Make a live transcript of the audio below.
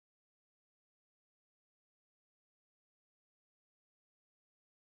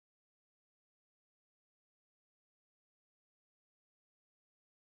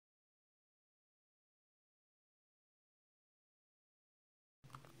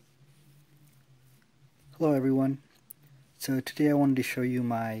Hello everyone. So today I wanted to show you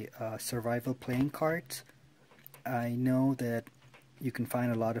my survival playing cards. I know that you can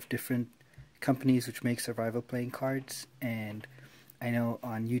find a lot of different companies which make survival playing cards, and I know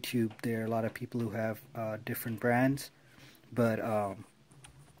on YouTube there are a lot of people who have different brands, but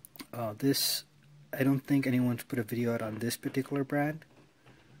this, I don't think anyone's put a video out on this particular brand,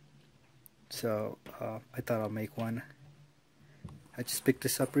 so I thought I'll make one. I just picked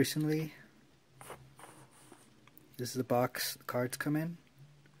this up recently. This is the box the cards come in.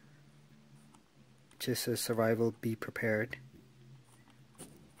 It just says survival, be prepared.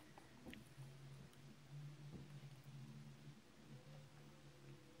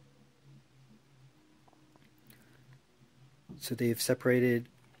 So they've separated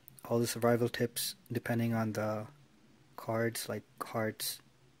all the survival tips depending on the cards, like hearts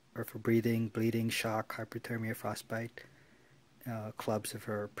are for breathing, bleeding, shock, hypothermia, frostbite. Clubs are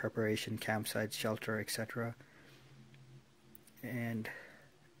for preparation, campsites, shelter, etc. And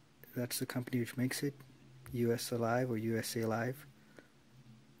that's the company which makes it, US Alive or USA Alive.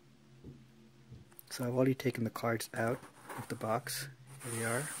 So I've already taken the cards out of the box. Here they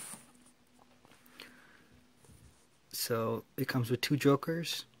are. So it comes with two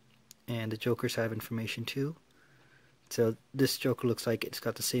jokers, and the jokers have information too. So this joker looks like it's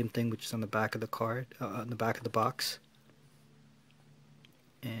got the same thing which is on the back of the card, on the back of the box.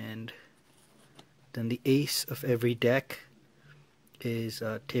 And then the ace of every deck is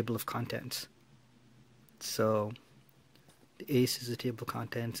a table of contents. So the ace is a table of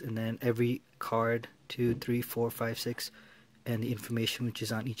contents, and then every card, 2, 3, 4, 5, 6, and the information which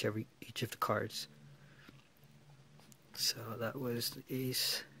is on each of the cards. So that was the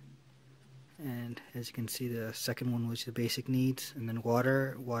ace, and as you can see, the second one was the basic needs, and then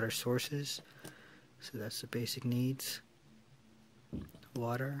water sources. So that's the basic needs.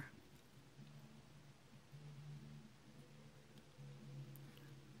 Water.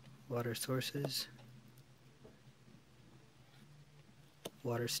 Water sources.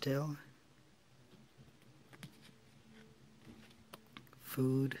 Water still.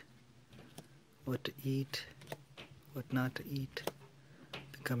 Food. What to eat. What not to eat.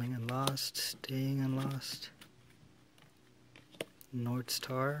 Becoming unlost. Staying unlost. North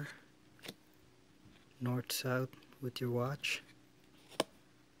Star. North South with your watch.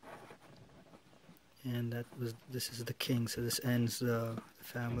 And this is the king, so this ends the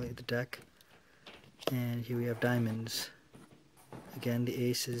family, the deck. And here we have diamonds. Again, the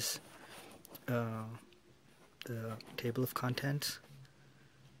ace is the table of contents.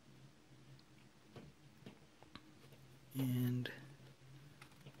 And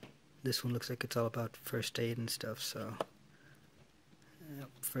this one looks like it's all about first aid and stuff, so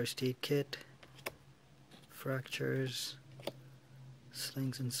first aid kit, fractures,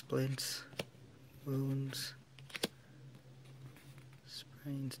 slings and splints, wounds,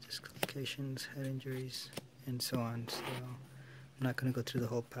 sprains, dislocations, head injuries, and so on. So I'm not going to go through the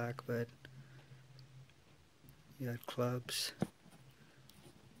whole pack, but you got clubs,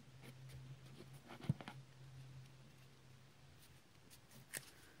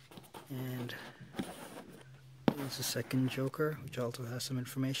 and there's a second joker which also has some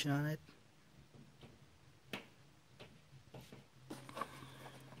information on it.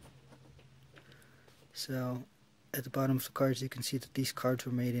 So at the bottom of the cards you can see that these cards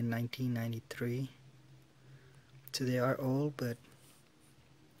were made in 1993. So they are old, but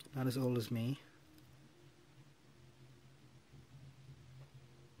not as old as me.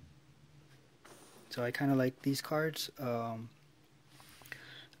 So I kind of like these cards. I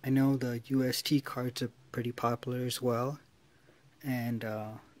know the UST cards are pretty popular as well, and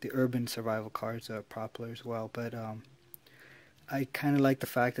the urban survival cards are popular as well, but I kind of like the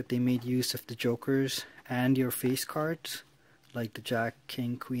fact that they made use of the jokers and your face cards, like the Jack,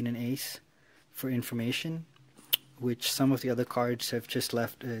 King, Queen, and Ace, for information, which some of the other cards have just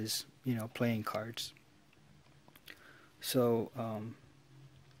left as, playing cards. So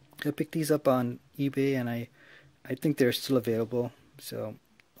I picked these up on eBay, and I think they're still available. So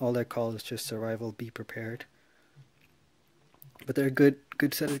all they're called is just survival, be prepared. But they're a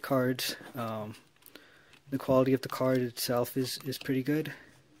good set of cards. The quality of the card itself is pretty good.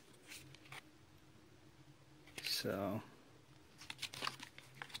 So,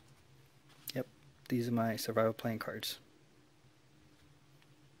 yep, these are my survival playing cards.